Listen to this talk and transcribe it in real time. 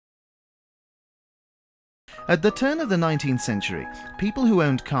At the turn of the 19th century, people who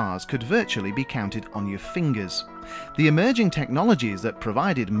owned cars could virtually be counted on your fingers. The emerging technologies that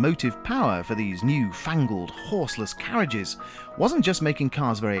provided motive power for these new-fangled, horseless carriages wasn't just making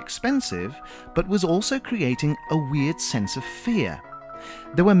cars very expensive, but was also creating a weird sense of fear.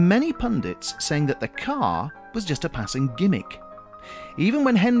 There were many pundits saying that the car was just a passing gimmick. Even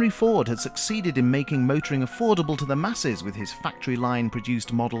when Henry Ford had succeeded in making motoring affordable to the masses with his factory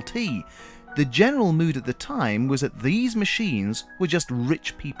line-produced Model T, the general mood at the time was that these machines were just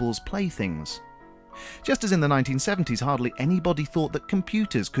rich people's playthings. Just as in the 1970s, hardly anybody thought that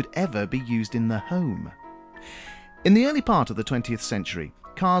computers could ever be used in the home. In the early part of the 20th century,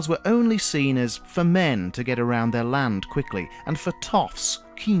 cars were only seen as for men to get around their land quickly and for toffs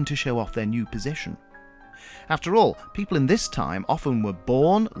keen to show off their new possession. After all, people in this time often were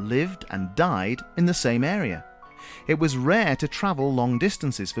born, lived and died in the same area. It was rare to travel long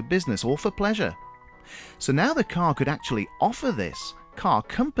distances for business or for pleasure. So now the car could actually offer this. Car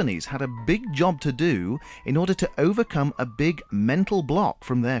companies had a big job to do in order to overcome a big mental block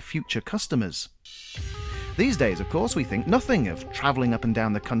from their future customers. These days, of course, we think nothing of travelling up and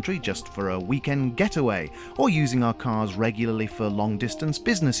down the country just for a weekend getaway or using our cars regularly for long-distance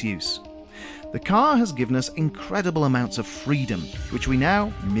business use. The car has given us incredible amounts of freedom, which we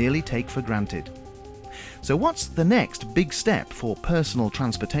now merely take for granted. So what's the next big step for personal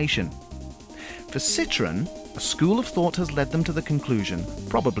transportation? For Citroen, a school of thought has led them to the conclusion,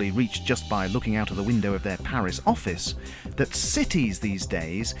 probably reached just by looking out of the window of their Paris office, that cities these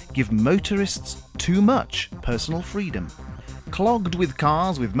days give motorists too much personal freedom. Clogged with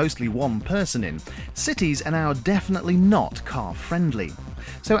cars with mostly one person in, cities are now definitely not car-friendly.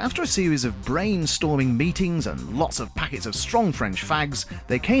 So after a series of brainstorming meetings and lots of packets of strong French fags,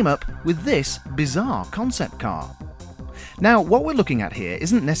 they came up with this bizarre concept car. Now, what we're looking at here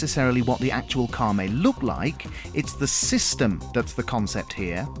isn't necessarily what the actual car may look like, it's the system that's the concept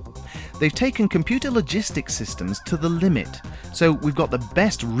here. They've taken computer logistics systems to the limit, so we've got the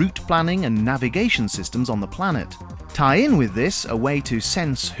best route planning and navigation systems on the planet. Tie in with this a way to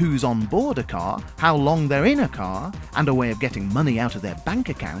sense who's on board a car, how long they're in a car, and a way of getting money out of their bank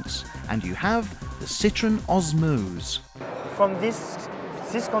accounts, and you have the Citroen Osmose. From this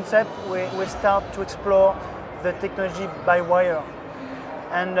concept, we start to explore the technology by wire,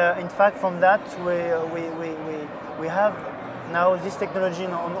 and in fact, from that we have now this technology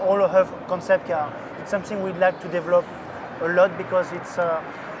on all of our concept car. It's something we'd like to develop a lot because it's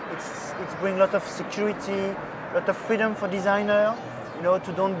bring a lot of security, a lot of freedom for designer,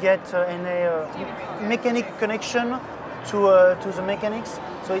 to don't get any mechanic connection to the mechanics.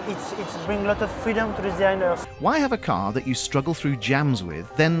 So it's bring a lot of freedom to the designers. Why have a car that you struggle through jams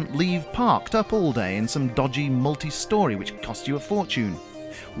with, then leave parked up all day in some dodgy multi-story which costs you a fortune?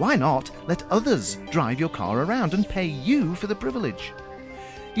 Why not let others drive your car around and pay you for the privilege?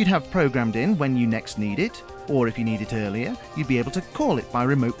 You'd have programmed in when you next need it, or if you need it earlier, you'd be able to call it by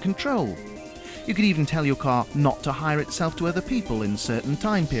remote control. You could even tell your car not to hire itself to other people in certain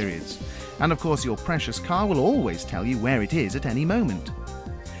time periods. And of course your precious car will always tell you where it is at any moment.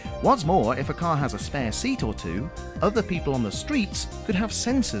 What's more, if a car has a spare seat or two, other people on the streets could have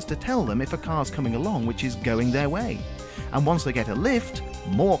sensors to tell them if a car's coming along which is going their way. And once they get a lift,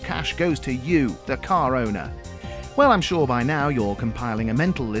 more cash goes to you, the car owner. Well, I'm sure by now you're compiling a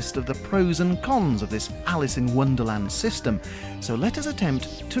mental list of the pros and cons of this Alice in Wonderland system, so let us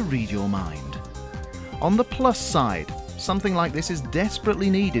attempt to read your mind. On the plus side, something like this is desperately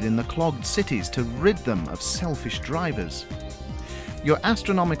needed in the clogged cities to rid them of selfish drivers. Your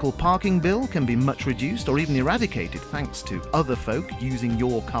astronomical parking bill can be much reduced or even eradicated thanks to other folk using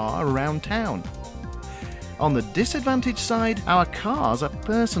your car around town. On the disadvantage side, our cars are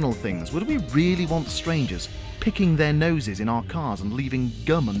personal things. Would we really want strangers picking their noses in our cars and leaving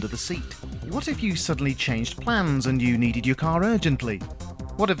gum under the seat? What if you suddenly changed plans and you needed your car urgently?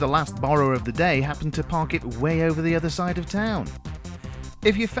 What if the last borrower of the day happened to park it way over the other side of town?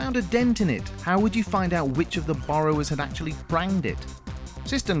 If you found a dent in it, how would you find out which of the borrowers had actually pranged it?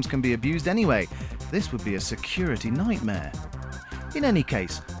 Systems can be abused anyway. This would be a security nightmare. In any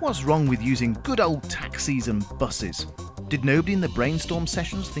case, what's wrong with using good old taxis and buses? Did nobody in the brainstorm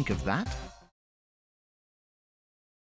sessions think of that?